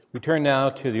We turn now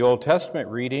to the Old Testament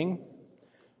reading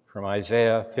from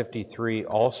Isaiah 53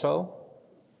 also,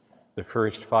 the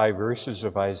first 5 verses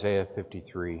of Isaiah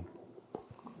 53.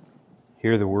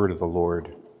 Hear the word of the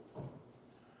Lord.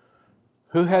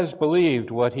 Who has believed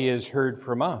what he has heard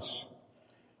from us?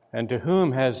 And to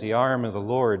whom has the arm of the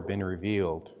Lord been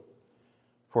revealed?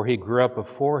 For he grew up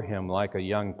before him like a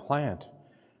young plant,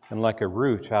 and like a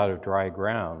root out of dry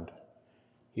ground.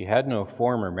 He had no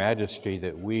form or majesty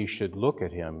that we should look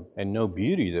at him, and no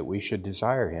beauty that we should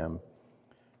desire him.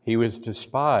 He was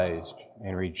despised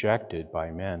and rejected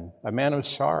by men, a man of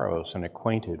sorrows and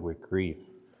acquainted with grief.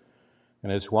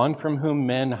 And as one from whom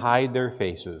men hide their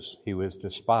faces, he was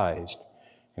despised,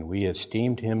 and we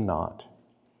esteemed him not.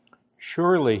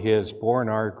 Surely he has borne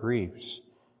our griefs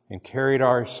and carried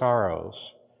our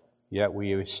sorrows, yet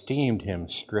we esteemed him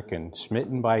stricken,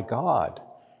 smitten by God,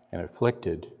 and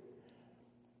afflicted.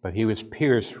 But he was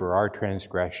pierced for our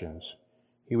transgressions.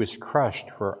 He was crushed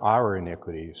for our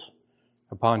iniquities.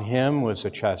 Upon him was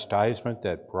the chastisement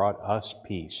that brought us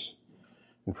peace,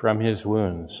 and from his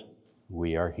wounds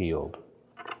we are healed.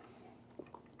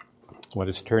 Let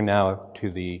us turn now to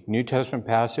the New Testament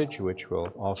passage, which will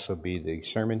also be the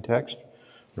sermon text,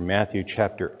 from Matthew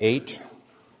chapter 8.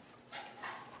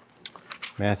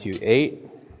 Matthew 8,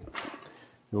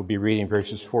 we'll be reading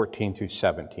verses 14 through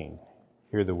 17.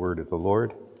 Hear the word of the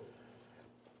Lord.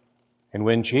 And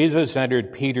when Jesus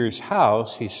entered Peter's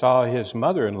house, he saw his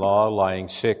mother-in-law lying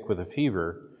sick with a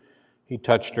fever. He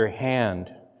touched her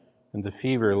hand, and the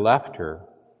fever left her,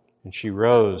 and she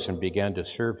rose and began to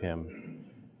serve him.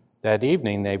 That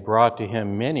evening they brought to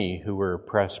him many who were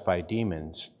oppressed by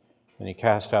demons, and he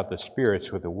cast out the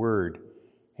spirits with a word,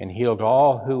 and healed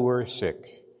all who were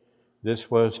sick. This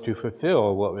was to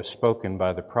fulfill what was spoken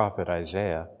by the prophet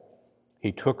Isaiah.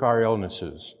 He took our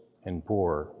illnesses and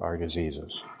bore our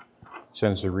diseases.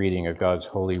 Sends the reading of God's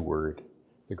holy word.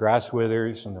 The grass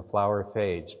withers and the flower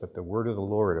fades, but the word of the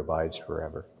Lord abides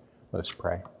forever. Let us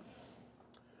pray.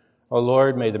 O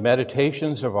Lord, may the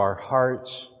meditations of our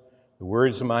hearts, the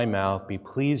words of my mouth be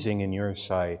pleasing in your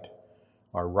sight,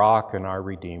 our rock and our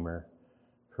redeemer.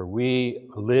 For we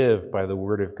live by the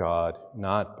word of God,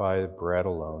 not by bread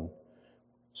alone.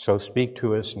 So speak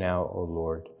to us now, O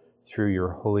Lord, through your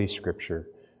holy scripture,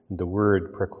 and the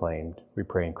word proclaimed. We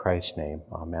pray in Christ's name.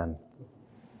 Amen.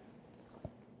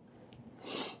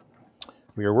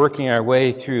 We are working our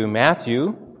way through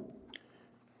Matthew.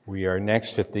 We are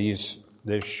next at this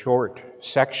short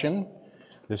section.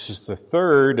 This is the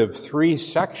third of 3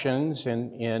 sections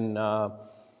in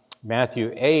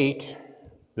Matthew 8.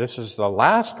 This is the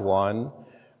last one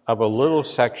of a little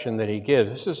section that he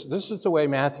gives. This is the way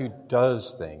Matthew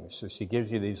does things. He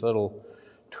gives you these little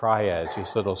triads,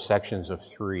 these little sections of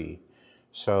 3.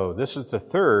 So this is the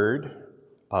third.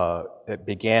 It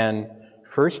began,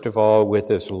 first of all, with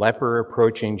this leper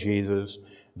approaching Jesus,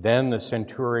 then the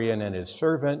centurion and his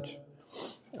servant,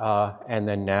 and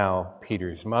then now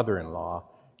Peter's mother-in-law.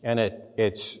 And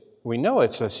we know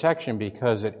it's a section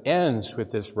because it ends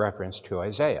with this reference to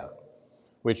Isaiah,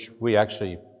 which we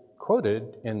actually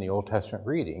quoted in the Old Testament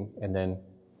reading, and then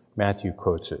Matthew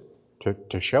quotes it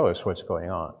to show us what's going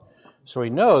on. So we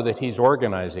know that he's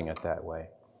organizing it that way.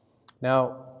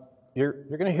 Now, you're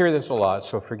going to hear this a lot,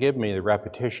 so forgive me the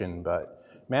repetition,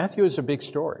 but Matthew is a big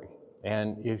story.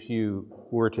 And if you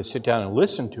were to sit down and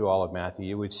listen to all of Matthew,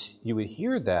 you would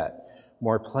hear that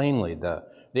more plainly,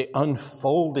 the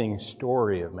unfolding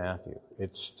story of Matthew.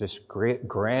 It's this great,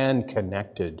 grand,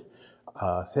 connected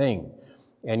thing.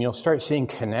 And you'll start seeing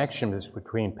connections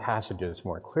between passages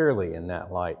more clearly in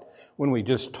that light. When we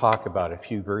just talk about a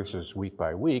few verses week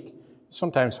by week, it's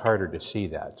sometimes harder to see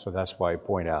that. So that's why I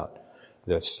point out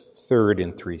this third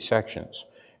in 3 sections.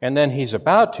 And then he's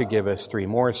about to give us 3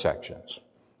 more sections.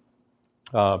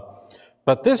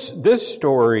 But this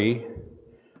story,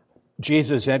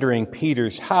 Jesus entering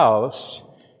Peter's house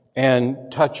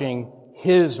and touching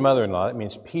his mother-in-law, that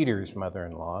means Peter's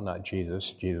mother-in-law, not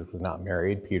Jesus. Jesus was not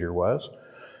married, Peter was.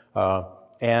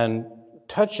 And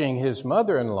touching his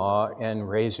mother-in-law and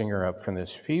raising her up from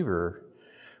this fever.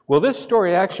 Well, this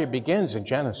story actually begins in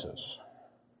Genesis.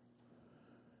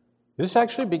 This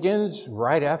actually begins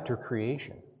right after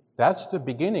creation. That's the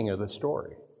beginning of the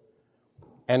story.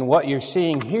 And what you're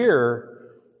seeing here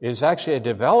is actually a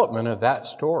development of that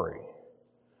story.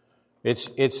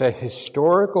 It's a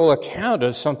historical account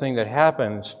of something that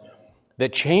happens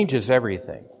that changes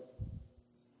everything,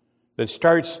 that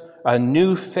starts a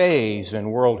new phase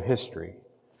in world history.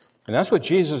 And that's what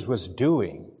Jesus was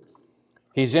doing.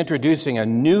 He's introducing a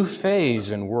new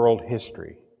phase in world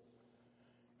history.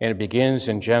 And it begins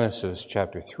in Genesis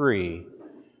chapter 3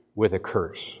 with a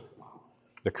curse.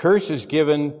 The curse is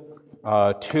given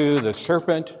to the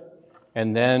serpent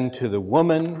and then to the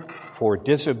woman for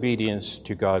disobedience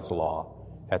to God's law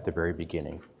at the very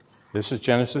beginning. This is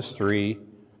Genesis 3.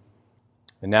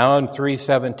 And now in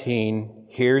 3:17,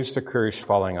 here's the curse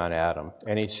falling on Adam.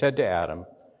 And he said to Adam,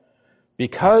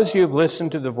 "Because you have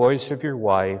listened to the voice of your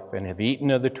wife and have eaten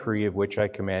of the tree of which I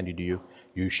commanded you,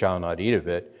 you shall not eat of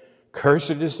it.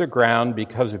 Cursed is the ground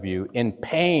because of you. In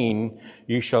pain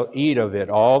you shall eat of it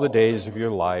all the days of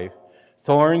your life.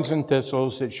 Thorns and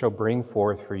thistles it shall bring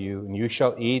forth for you, and you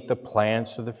shall eat the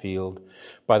plants of the field.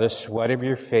 By the sweat of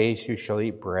your face you shall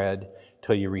eat bread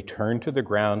till you return to the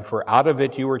ground, for out of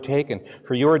it you were taken.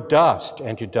 For you are dust,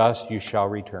 and to dust you shall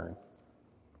return."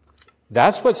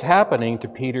 That's what's happening to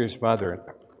Peter's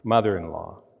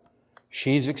mother-in-law.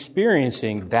 She's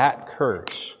experiencing that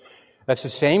curse. That's the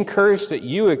same curse that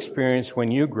you experience when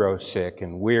you grow sick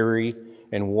and weary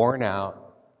and worn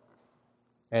out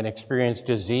and experience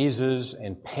diseases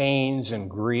and pains and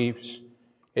griefs.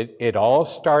 It all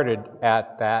started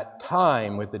at that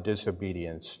time with the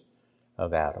disobedience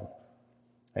of Adam.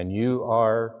 And you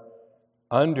are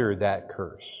under that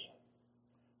curse.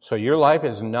 So your life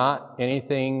is not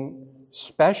anything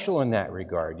special in that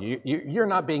regard. You're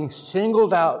not being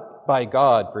singled out by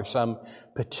God for some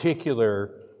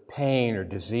particular pain or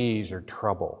disease or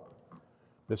trouble.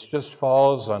 This just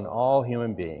falls on all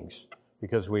human beings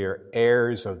because we are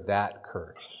heirs of that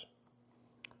curse.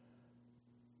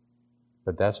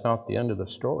 But that's not the end of the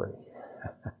story.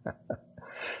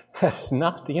 That's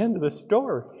not the end of the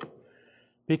story.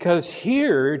 Because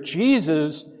here,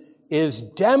 Jesus is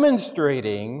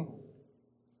demonstrating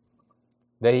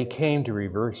that he came to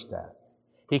reverse that.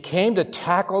 He came to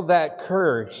tackle that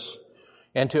curse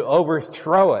and to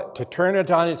overthrow it, to turn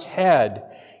it on its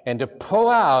head, and to pull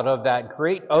out of that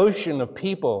great ocean of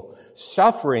people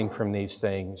suffering from these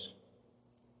things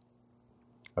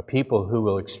a people who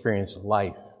will experience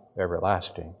life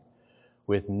everlasting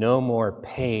with no more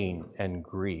pain and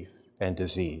grief and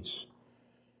disease.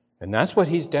 And that's what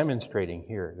he's demonstrating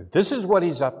here. This is what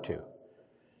he's up to.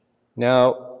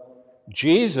 Now,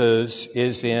 Jesus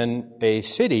is in a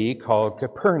city called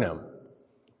Capernaum.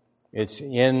 It's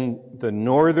in the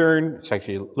it's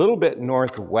actually a little bit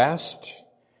northwest,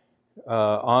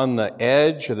 on the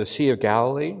edge of the Sea of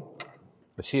Galilee.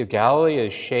 The Sea of Galilee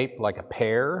is shaped like a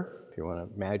pear, if you want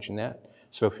to imagine that.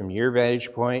 So from your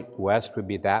vantage point, west would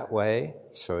be that way.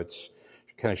 So it's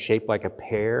kind of shaped like a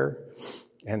pear.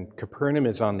 And Capernaum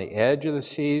is on the edge of the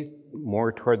sea,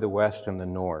 more toward the west and the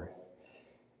north.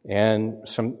 And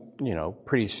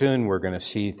pretty soon we're going to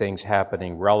see things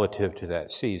happening relative to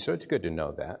that sea. So it's good to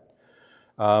know that.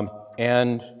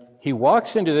 And he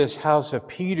walks into this house of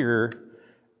Peter,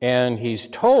 and he's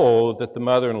told that the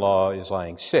mother-in-law is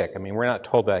lying sick. I mean, we're not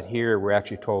told that here. We're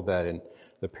actually told that in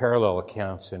the parallel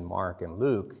accounts in Mark and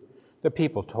Luke. The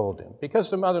people told him,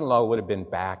 because the mother-in-law would have been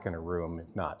back in a room.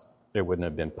 If not, it wouldn't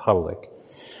have been public.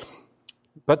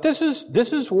 But this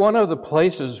is one of the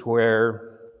places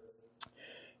where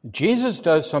Jesus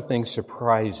does something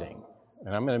surprising.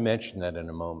 And I'm going to mention that in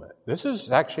a moment. This is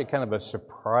actually kind of a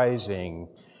surprising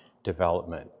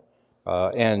development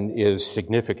and is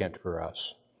significant for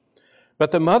us.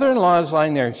 But the mother-in-law is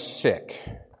lying there sick.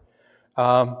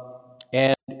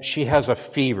 And she has a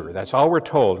fever. That's all we're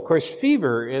told. Of course,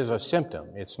 fever is a symptom.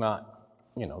 It's not,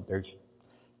 there's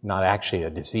not actually a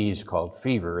disease called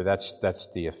fever. That's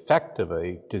the effect of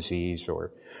a disease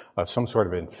or some sort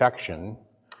of infection.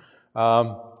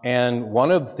 And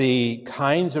one of the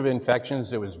kinds of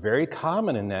infections that was very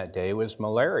common in that day was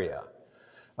malaria.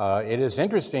 It is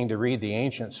interesting to read the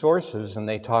ancient sources, and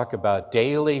they talk about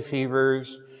daily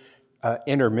fevers,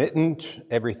 intermittent,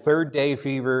 every third day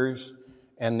fevers,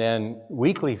 and then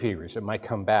weekly fevers that might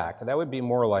come back. That would be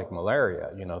more like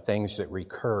malaria, things that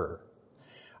recur.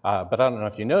 But I don't know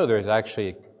if you know, there's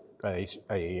actually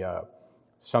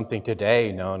something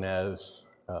today known as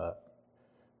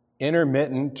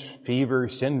intermittent fever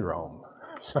syndrome.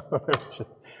 So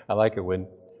I like it when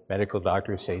medical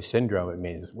doctors say syndrome. It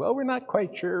means, well, we're not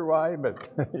quite sure why, but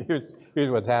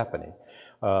here's what's happening.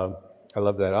 I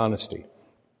love that honesty.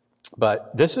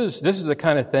 But this is the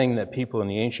kind of thing that people in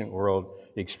the ancient world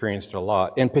experienced a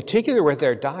lot, in particular with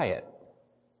their diet.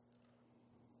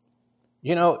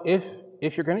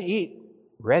 If you're going to eat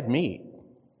red meat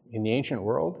in the ancient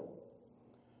world,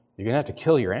 you're going to have to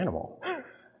kill your animal.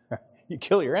 You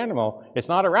kill your animal, it's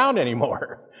not around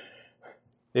anymore.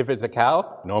 If it's a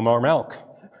cow, no more milk.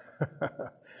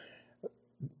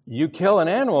 You kill an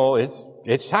animal,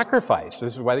 it's sacrifice.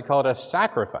 This is why they call it a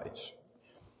sacrifice.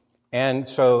 And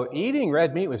so eating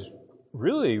red meat was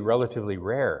really relatively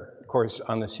rare. Of course,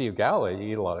 on the Sea of Galilee,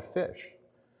 you eat a lot of fish.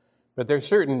 But there's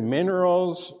certain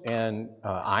minerals and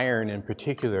iron in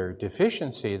particular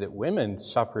deficiency that women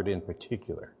suffered in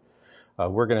particular.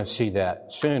 We're going to see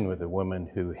that soon with a woman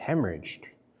who hemorrhaged.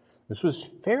 This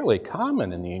was fairly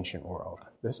common in the ancient world.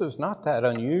 This was not that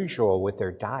unusual with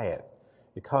their diet.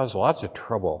 It caused lots of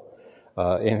trouble.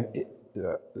 There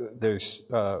have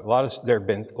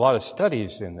been a lot of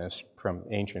studies in this from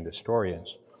ancient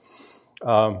historians.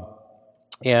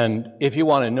 And if you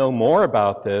want to know more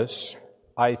about this,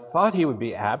 I thought he would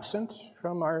be absent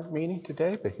from our meeting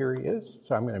today, but here he is,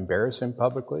 so I'm going to embarrass him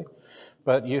publicly.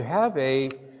 But you have a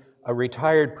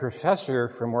retired professor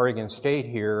from Oregon State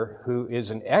here who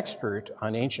is an expert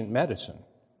on ancient medicine.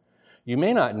 You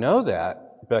may not know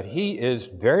that, but he is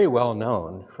very well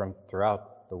known from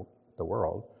throughout the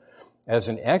world as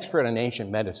an expert on ancient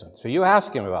medicine. So you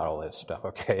ask him about all this stuff,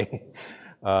 okay?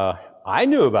 I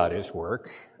knew about his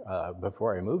work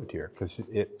before I moved here because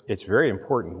it's very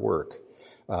important work.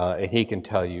 And he can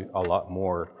tell you a lot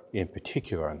more in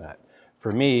particular on that.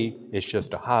 For me, it's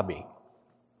just a hobby.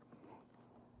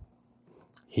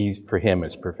 For him,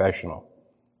 it's professional.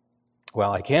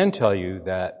 Well, I can tell you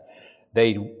that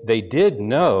they did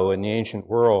know in the ancient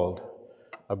world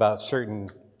about certain,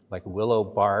 like willow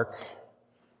bark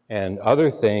and other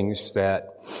things that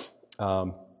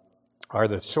are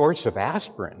the source of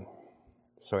aspirin.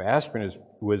 So aspirin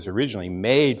was originally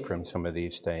made from some of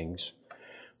these things.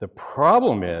 The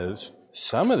problem is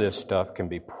some of this stuff can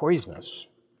be poisonous.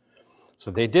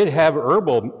 So they did have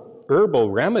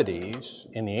herbal remedies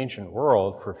in the ancient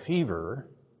world for fever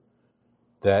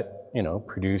that,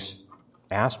 produce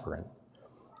aspirin.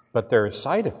 But there are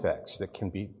side effects that can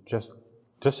be just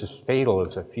as fatal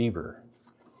as a fever.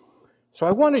 So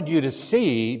I wanted you to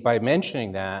see, by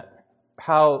mentioning that,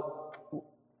 how,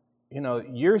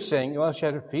 you're saying, well, she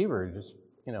had a fever, just,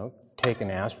 take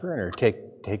an aspirin or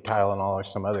take Tylenol or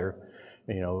some other,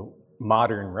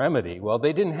 modern remedy. Well,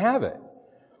 they didn't have it.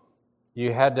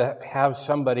 You had to have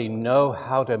somebody know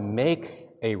how to make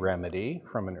a remedy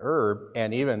from an herb,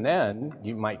 and even then,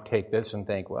 you might take this and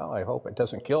think, well, I hope it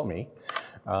doesn't kill me,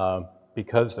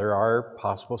 because there are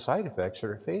possible side effects that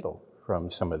are fatal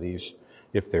from some of these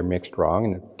if they're mixed wrong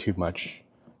and too much,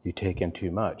 you take in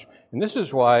too much. And this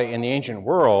is why in the ancient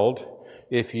world,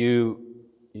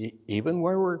 even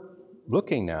where we're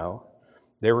looking now,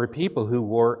 there were people who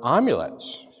wore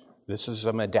amulets. This is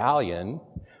a medallion,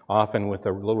 often with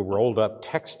a little rolled up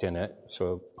text in it,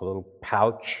 so a little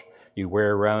pouch you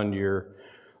wear around your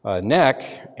neck,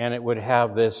 and it would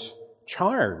have this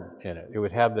charm in it. It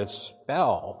would have this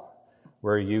spell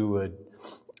where you would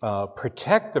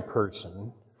protect the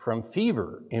person from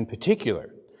fever in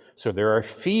particular. So there are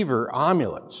fever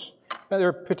amulets. Now,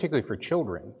 they're particularly for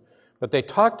children, but they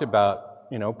talked about,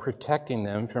 protecting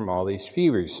them from all these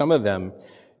fevers. Some of them,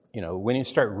 when you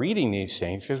start reading these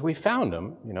things, because we found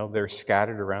them, they're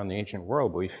scattered around the ancient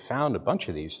world, but we found a bunch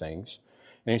of these things.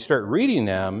 And you start reading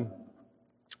them,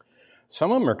 some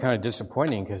of them are kind of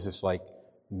disappointing because it's like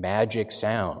magic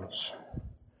sounds.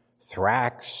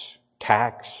 Thrax,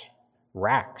 tax,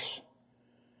 rax.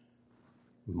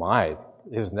 My,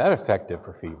 isn't that effective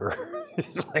for fever?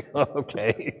 It's like, oh,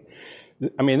 okay.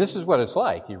 I mean, this is what it's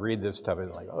like. You read this stuff and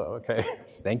it's like, oh, okay,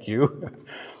 thank you.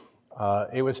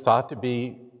 It was thought to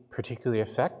be particularly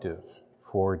effective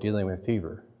for dealing with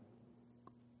fever.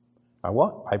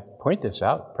 I point this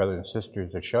out, brothers and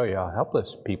sisters, to show you how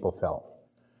helpless people felt.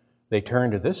 They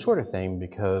turned to this sort of thing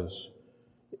because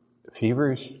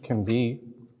fevers can be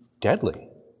deadly.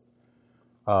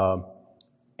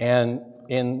 And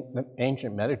in the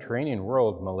ancient Mediterranean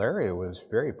world, malaria was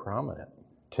very prominent.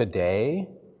 Today,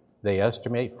 they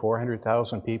estimate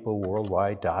 400,000 people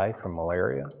worldwide die from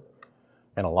malaria,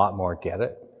 and a lot more get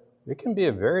it. It can be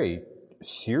a very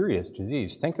serious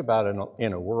disease. Think about it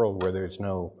in a world where there's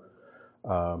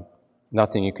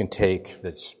nothing you can take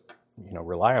that's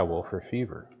reliable for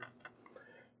fever.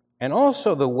 And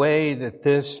also the way that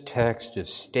this text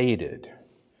is stated,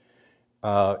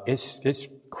 it's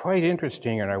quite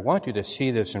interesting, and I want you to see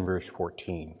this in verse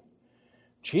 14.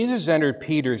 Jesus entered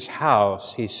Peter's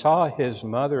house. He saw his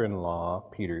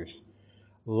mother-in-law, Peter's,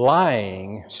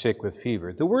 lying sick with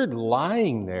fever. The word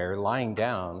lying there, lying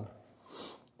down,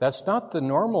 that's not the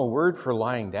normal word for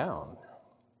lying down.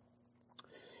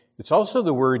 It's also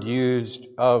the word used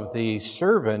of the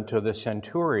servant of the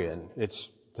centurion.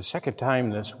 It's the second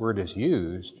time this word is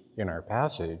used in our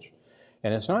passage,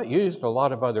 and it's not used a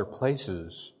lot of other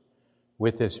places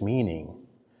with this meaning.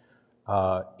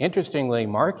 Interestingly,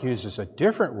 Mark uses a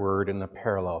different word in the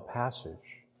parallel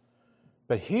passage.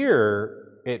 But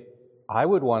here, I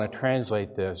would want to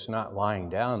translate this not lying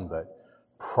down, but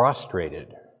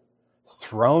prostrated,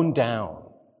 thrown down.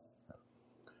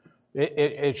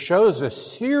 It shows the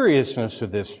seriousness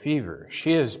of this fever.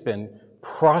 She has been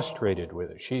prostrated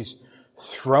with it. She's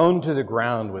thrown to the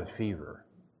ground with fever.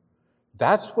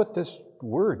 That's what this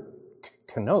word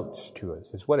connotes to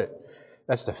us.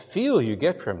 That's the feel you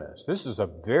get from this. This is a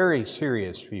very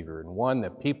serious fever, and one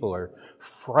that people are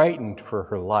frightened for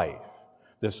her life.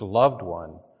 This loved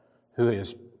one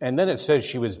and then it says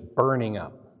she was burning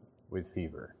up with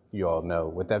fever. You all know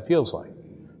what that feels like.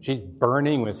 She's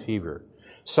burning with fever.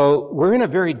 So we're in a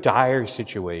very dire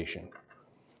situation.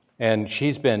 And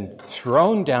she's been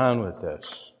thrown down with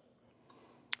this.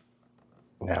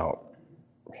 Now,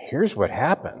 here's what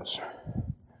happens.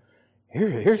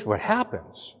 Here's what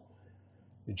happens.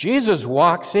 Jesus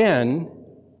walks in,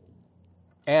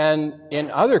 and in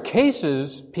other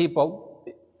cases, people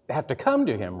have to come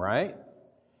to him, right?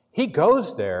 He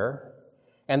goes there,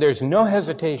 and there's no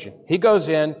hesitation. He goes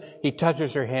in, he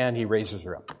touches her hand, he raises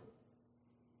her up.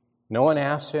 No one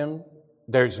asks him.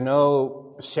 There's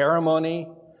no ceremony.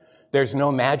 There's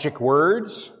no magic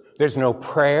words. There's no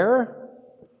prayer.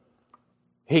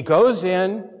 He goes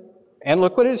in, and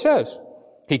look what it says.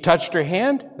 He touched her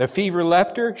hand. The fever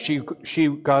left her. She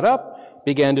got up,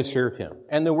 began to serve him.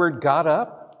 And the word "got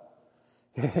up,"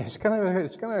 it's going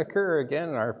to occur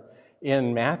again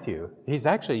in Matthew. He's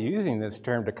actually using this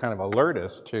term to kind of alert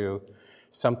us to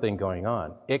something going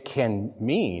on. It can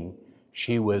mean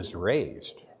she was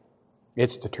raised.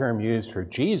 It's the term used for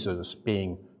Jesus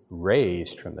being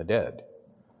raised from the dead.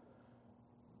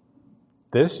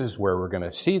 This is where we're going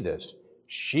to see this.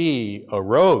 She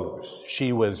arose.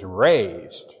 She was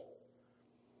raised.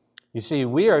 You see,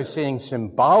 we are seeing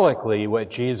symbolically what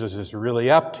Jesus is really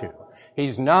up to.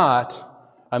 He's not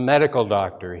a medical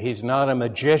doctor. He's not a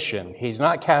magician. He's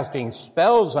not casting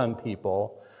spells on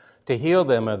people to heal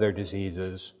them of their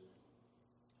diseases.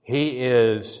 He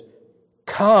is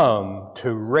come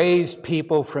to raise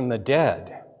people from the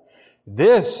dead.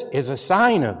 This is a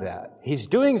sign of that. He's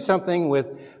doing something with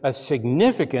a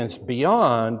significance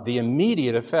beyond the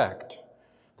immediate effect.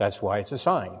 That's why it's a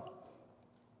sign.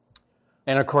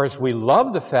 And of course, we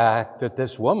love the fact that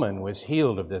this woman was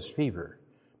healed of this fever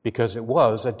because it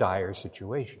was a dire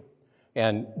situation.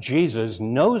 And Jesus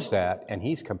knows that, and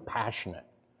he's compassionate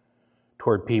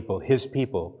toward people, his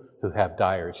people who have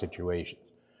dire situations.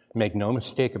 Make no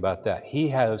mistake about that. He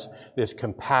has this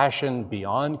compassion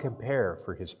beyond compare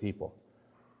for his people,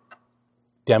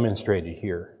 demonstrated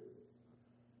here.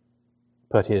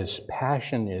 But his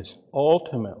passion is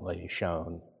ultimately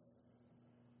shown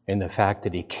in the fact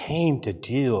that he came to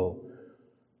deal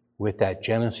with that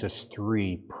Genesis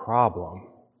 3 problem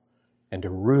and to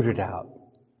root it out,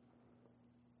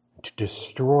 to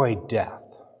destroy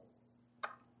death.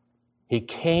 He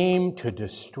came to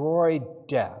destroy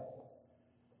death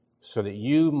so that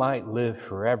you might live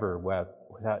forever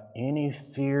without any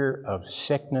fear of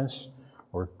sickness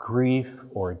or grief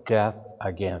or death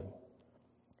again.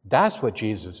 That's what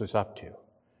Jesus is up to.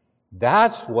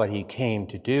 That's what he came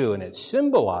to do, and it's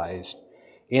symbolized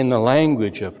in the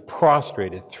language of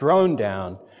prostrated, thrown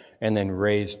down, and then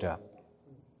raised up.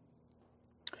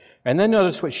 And then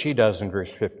notice what she does in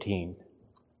verse 15.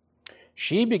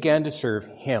 She began to serve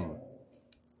him.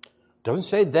 Doesn't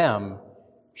say them.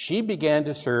 She began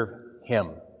to serve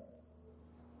him.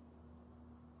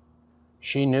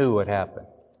 She knew what happened.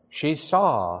 She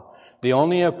saw the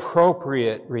only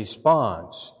appropriate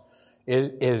response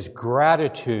is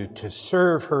gratitude to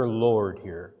serve her Lord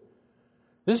here.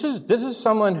 This is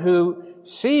someone who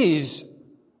sees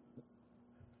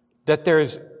that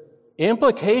there's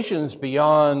implications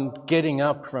beyond getting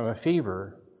up from a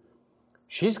fever.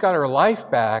 She's got her life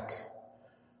back,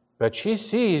 but she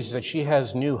sees that she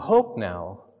has new hope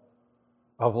now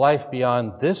of life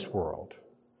beyond this world,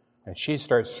 and she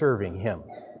starts serving him.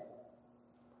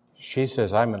 She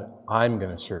says, I'm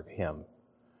going to serve him.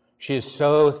 She is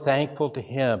so thankful to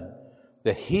him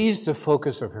that he's the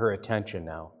focus of her attention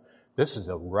now. This is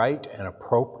a right and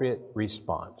appropriate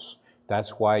response.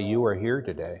 That's why you are here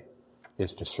today,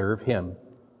 is to serve him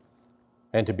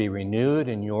and to be renewed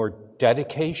in your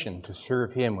dedication to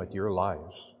serve him with your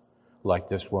lives, like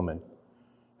this woman.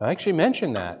 I actually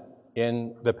mentioned that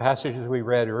in the passages we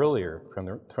read earlier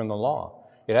from the law.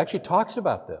 It actually talks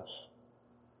about this.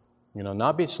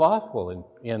 Not be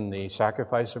slothful in the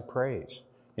sacrifice of praise,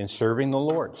 in serving the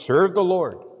Lord. Serve the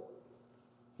Lord.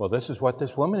 Well, this is what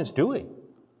this woman is doing.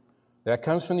 That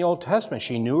comes from the Old Testament.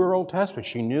 She knew her Old Testament.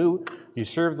 She knew you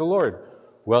serve the Lord.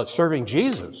 Well, it's serving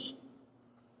Jesus.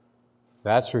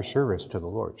 That's her service to the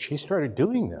Lord. She started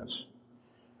doing this.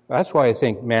 That's why I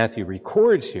think Matthew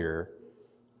records here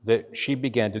that she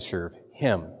began to serve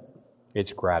him.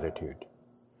 It's gratitude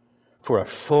for a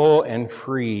full and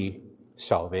free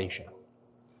salvation.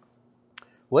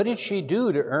 What did she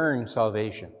do to earn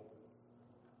salvation?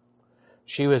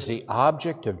 She was the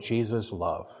object of Jesus'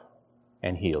 love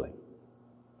and healing,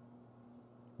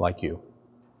 like you.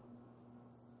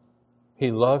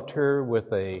 He loved her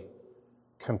with a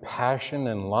compassion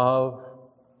and love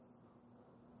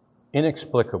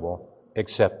inexplicable,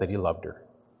 except that he loved her.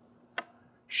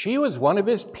 She was one of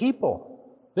his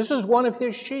people. This was one of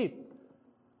his sheep.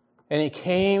 And he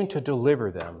came to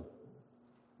deliver them.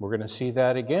 We're going to see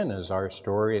that again as our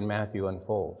story in Matthew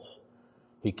unfolds.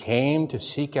 He came to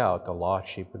seek out the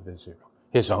lost sheep of Israel,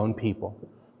 his own people.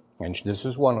 And this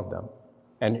is one of them.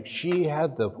 And she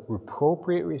had the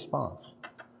appropriate response.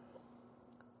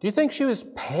 Do you think she was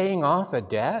paying off a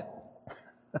debt?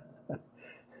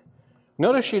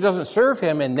 Notice she doesn't serve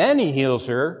him and then he heals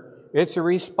her. It's a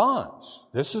response.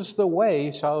 This is the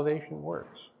way salvation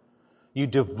works. You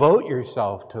devote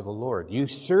yourself to the Lord. You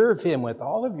serve him with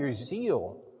all of your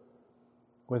zeal,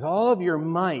 with all of your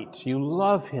might. You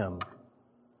love him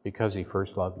because he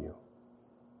first loved you.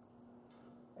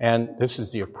 And this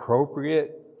is the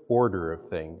appropriate order of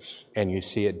things, and you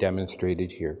see it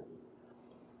demonstrated here.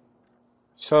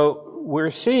 So we're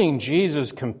seeing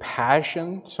Jesus'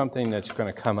 compassion, something that's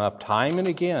going to come up time and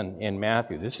again in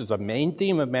Matthew. This is the main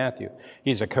theme of Matthew.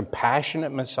 He's a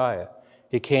compassionate Messiah.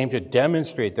 He came to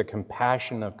demonstrate the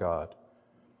compassion of God.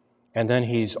 And then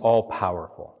he's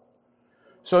all-powerful.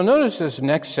 So notice this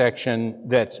next section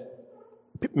that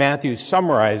Matthew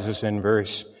summarizes in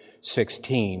verse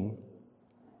 16.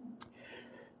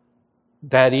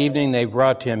 That evening they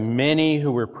brought to him many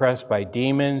who were oppressed by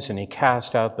demons, and he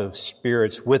cast out the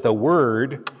spirits with a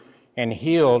word and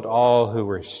healed all who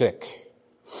were sick.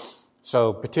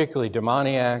 So particularly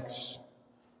demoniacs,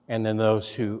 and then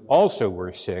those who also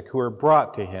were sick, who were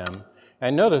brought to him.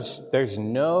 And notice there's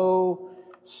no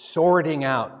sorting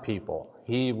out people.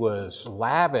 He was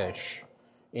lavish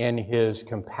in his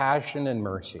compassion and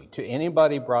mercy. To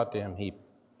anybody brought to him,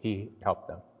 he helped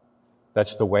them.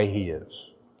 That's the way he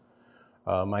is.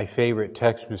 My favorite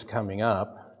text was coming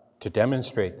up to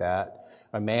demonstrate that.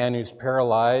 A man who's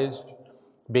paralyzed,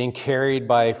 being carried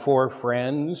by 4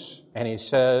 friends, and he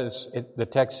says, the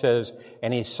text says,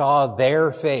 and he saw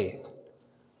their faith.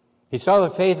 He saw the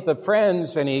faith of the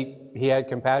friends, and he had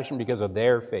compassion because of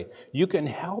their faith. You can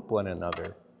help one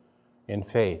another in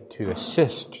faith to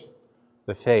assist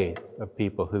the faith of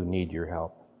people who need your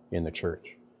help in the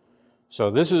church.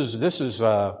 So this is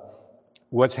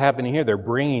what's happening here. They're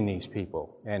bringing these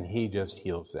people, and he just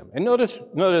heals them. And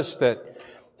notice that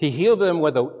he healed them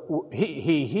with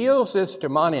he heals this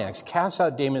demoniacs, casts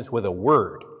out demons with a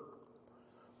word.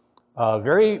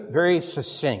 Very, very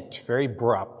succinct, very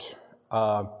abrupt.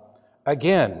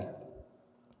 Again,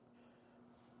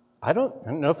 I don't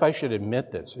know if I should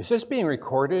admit this. Is this being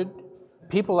recorded?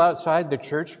 People outside the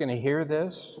church are going to hear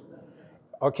this?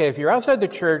 Okay, if you're outside the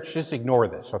church, just ignore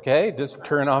this, okay? Just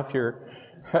turn off your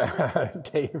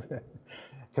David,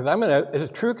 because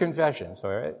it's true confessions,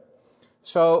 all right?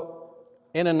 So,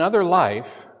 in another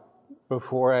life,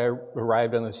 before I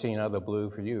arrived on the scene out of the blue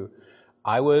for you,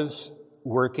 I was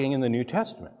working in the New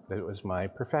Testament. It was my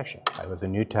profession. I was a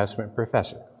New Testament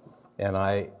professor. And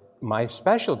my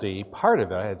specialty, part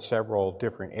of it, I had several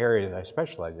different areas I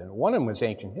specialized in. One of them was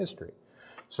ancient history.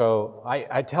 So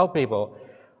I tell people,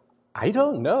 I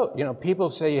don't know. People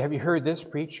say, have you heard this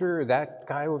preacher or that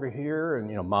guy over here?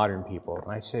 And, modern people. And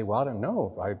I say, well, I don't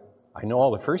know. I know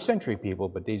all the first century people,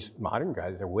 but these modern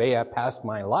guys are way up past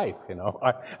my life,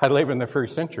 I live in the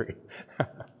first century.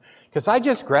 Because I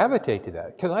just gravitate to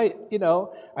that. Because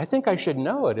I think I should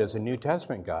know it as a New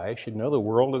Testament guy. I should know the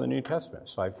world of the New Testament.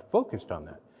 So I've focused on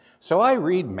that. So I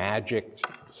read magic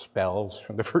spells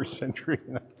from the first century.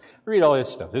 I read all this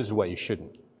stuff. This is what you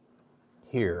shouldn't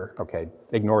hear. Okay,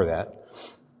 ignore that.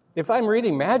 If I'm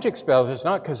reading magic spells, it's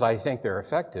not because I think they're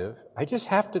effective.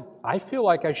 I feel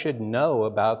like I should know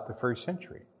about the first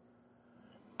century.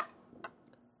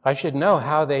 I should know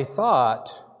how they thought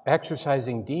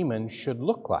exorcising demons should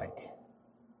look like.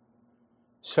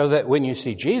 So that when you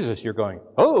see Jesus, you're going,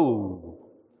 oh,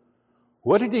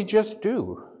 what did he just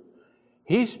do?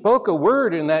 He spoke a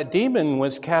word and that demon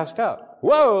was cast out.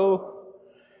 Whoa,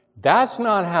 that's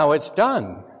not how it's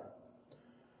done.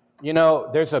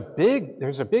 There's a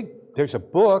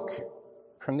book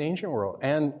from the ancient world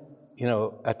and,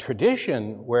 a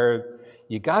tradition where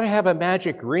you got to have a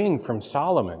magic ring from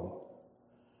Solomon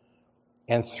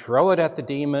and throw it at the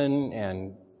demon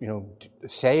and,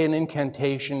 say an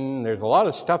incantation. There's a lot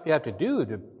of stuff you have to do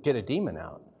to get a demon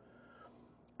out.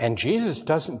 And Jesus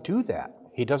doesn't do that.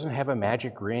 He doesn't have a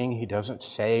magic ring. He doesn't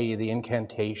say the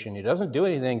incantation. He doesn't do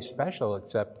anything special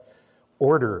except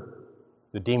order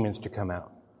the demons to come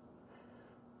out.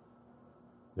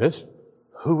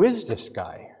 Who is this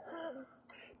guy?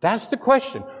 That's the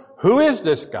question. Who is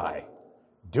this guy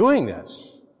doing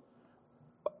this?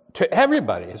 To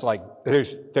everybody, it's like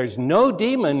there's no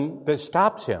demon that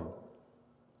stops him.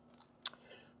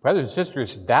 Brothers and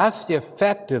sisters, that's the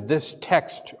effect of this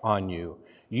text on you.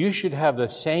 You should have the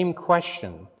same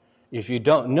question. If you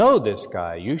don't know this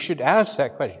guy, you should ask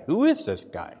that question. Who is this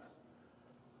guy?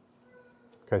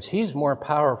 Because he's more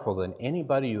powerful than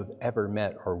anybody you've ever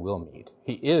met or will meet.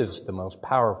 He is the most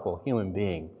powerful human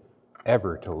being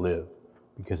ever to live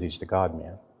because he's the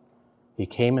God-man. He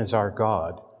came as our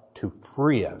God to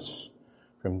free us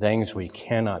from things we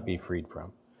cannot be freed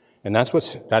from. And that's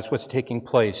what's taking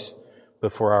place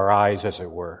before our eyes, as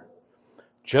it were.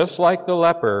 Just like the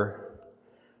leper,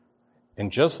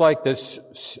 and just like this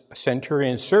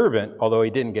centurion's servant, although he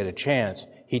didn't get a chance,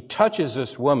 he touches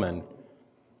this woman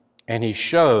and he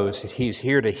shows that he's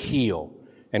here to heal.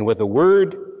 And with a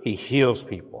word, he heals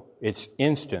people. It's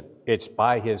instant. It's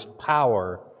by his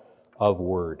power of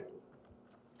word.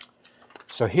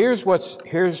 So here's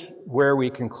where we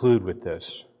conclude with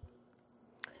this.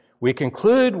 We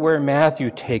conclude where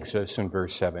Matthew takes us in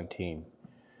verse 17.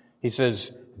 He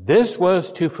says, "This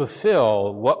was to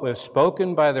fulfill what was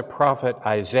spoken by the prophet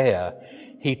Isaiah.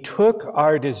 He took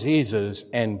our diseases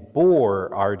and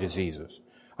bore our diseases."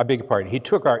 I beg your pardon. He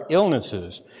took our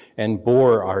illnesses and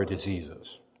bore our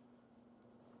diseases.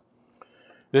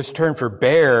 This term for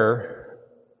bear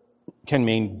can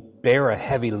mean bear a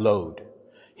heavy load.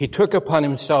 He took upon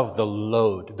himself the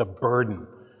load, the burden,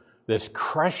 this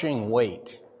crushing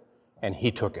weight, and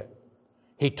he took it.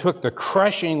 He took the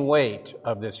crushing weight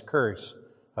of this curse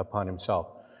upon himself.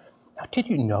 Now, did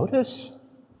you notice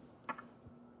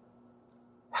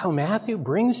how Matthew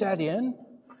brings that in?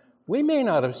 We may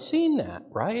not have seen that,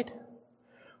 right?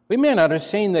 We may not have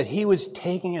seen that he was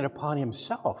taking it upon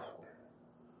himself.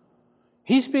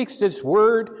 He speaks this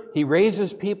word. He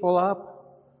raises people up.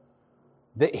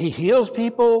 He heals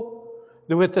people.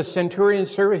 With the centurion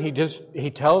servant,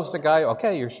 he tells the guy,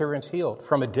 okay, your servant's healed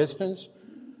from a distance.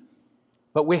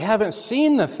 But we haven't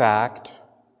seen the fact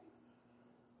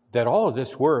that all of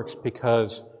this works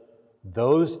because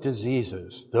those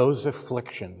diseases, those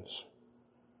afflictions,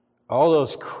 all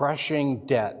those crushing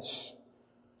debts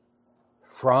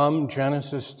from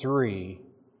Genesis 3,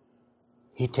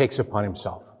 he takes upon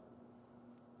himself.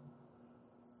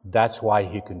 That's why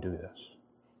he can do this.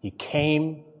 He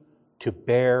came to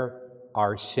bear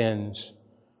our sins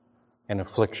and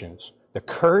afflictions. The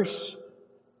curse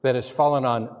that has fallen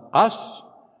on us,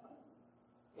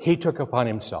 he took upon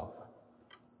himself.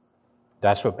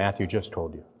 That's what Matthew just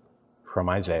told you from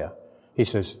Isaiah. He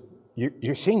says,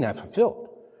 you're seeing that fulfilled.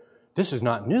 This is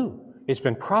not new. It's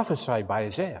been prophesied by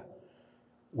Isaiah.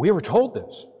 We were told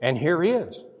this, and here he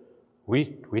is.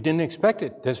 We didn't expect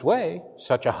it this way.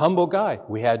 Such a humble guy.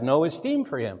 We had no esteem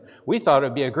for him. We thought it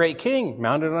would be a great king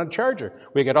mounted on a charger.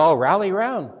 We could all rally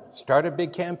around, start a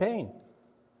big campaign.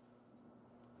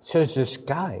 So it's this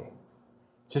guy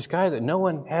that no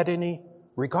one had any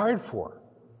regard for.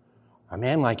 A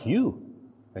man like you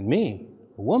and me,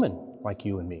 a woman like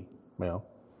you and me, a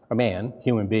man,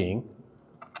 human being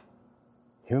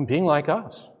like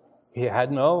us. He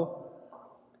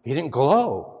didn't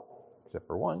glow, except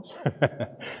for once.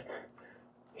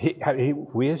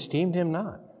 We esteemed him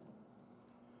not.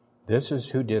 This is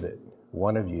who did it.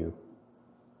 One of you,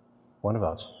 one of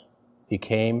us. He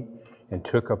came and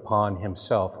took upon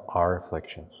himself our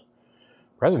afflictions.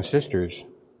 Brothers and sisters,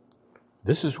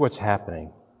 this is what's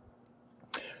happening.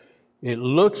 It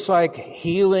looks like a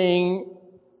healing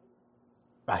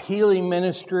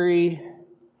ministry,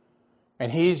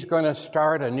 and he's going to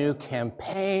start a new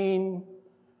campaign,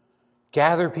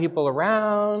 gather people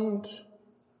around,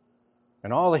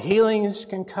 and all the healings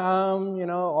can come,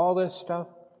 all this stuff.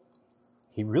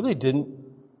 He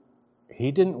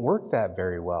didn't work that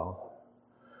very well.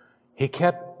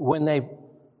 When they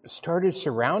started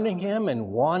surrounding him and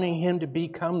wanting him to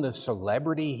become the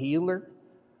celebrity healer,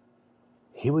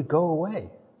 he would go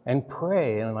away and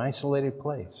pray in an isolated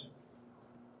place.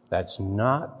 That's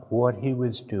not what he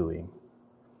was doing.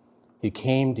 He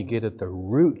came to get at the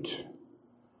root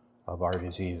of our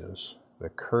diseases, the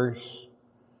curse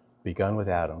begun with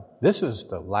Adam. This is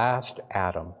the last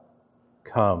Adam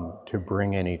come to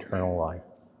bring in eternal life.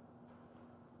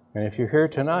 And if you're here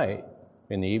tonight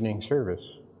in the evening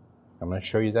service, I'm going to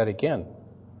show you that again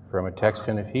from a text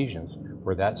in Ephesians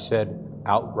where that's said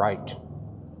outright.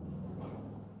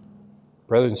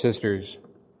 Brothers and sisters,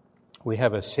 we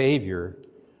have a Savior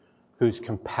who's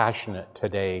compassionate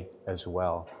today as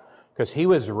well. because he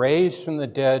was raised from the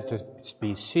dead to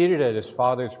be seated at his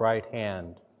Father's right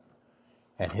hand,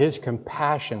 and his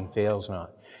compassion fails not.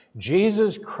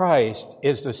 Jesus Christ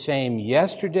is the same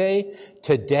yesterday,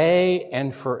 today,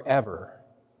 and forever.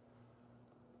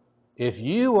 If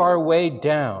you are weighed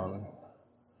down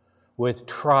with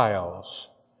trials,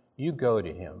 you go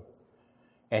to him.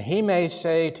 And he may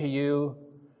say to you,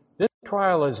 this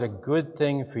trial is a good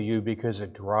thing for you because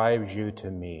it drives you to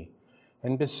me.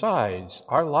 And besides,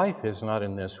 our life is not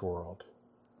in this world.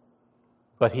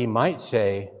 But he might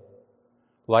say,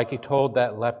 like he told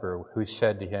that leper who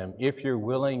said to him, if you're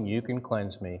willing, you can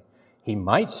cleanse me. He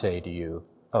might say to you,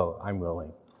 oh, I'm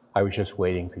willing. I was just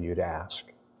waiting for you to ask.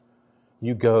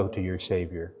 You go to your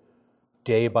Savior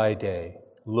day by day,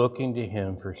 looking to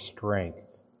him for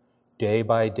strength, day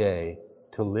by day,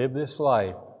 to live this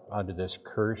life under this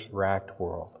curse-racked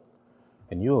world.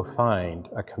 And you will find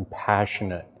a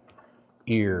compassionate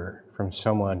ear from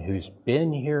someone who's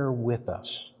been here with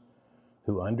us,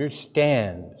 who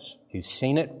understands, who's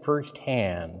seen it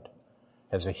firsthand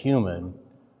as a human,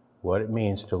 what it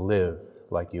means to live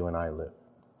like you and I live.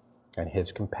 And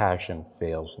his compassion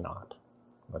fails not.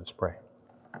 Let us pray.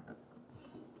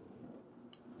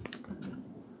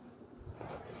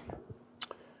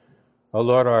 O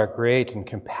Lord, our great and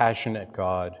compassionate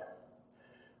God,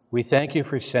 we thank you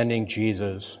for sending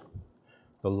Jesus,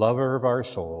 the lover of our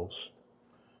souls,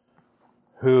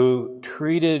 who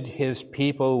treated his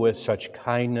people with such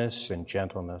kindness and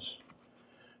gentleness,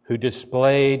 who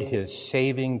displayed his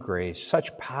saving grace,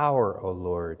 such power, O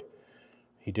Lord.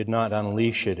 He did not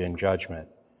unleash it in judgment,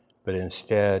 but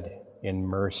instead in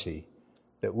mercy,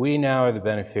 that we now are the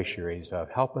beneficiaries of.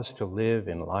 Help us to live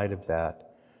in light of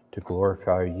that, to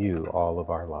glorify you all of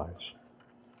our lives.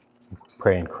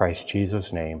 Pray in Christ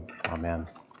Jesus' name. Amen.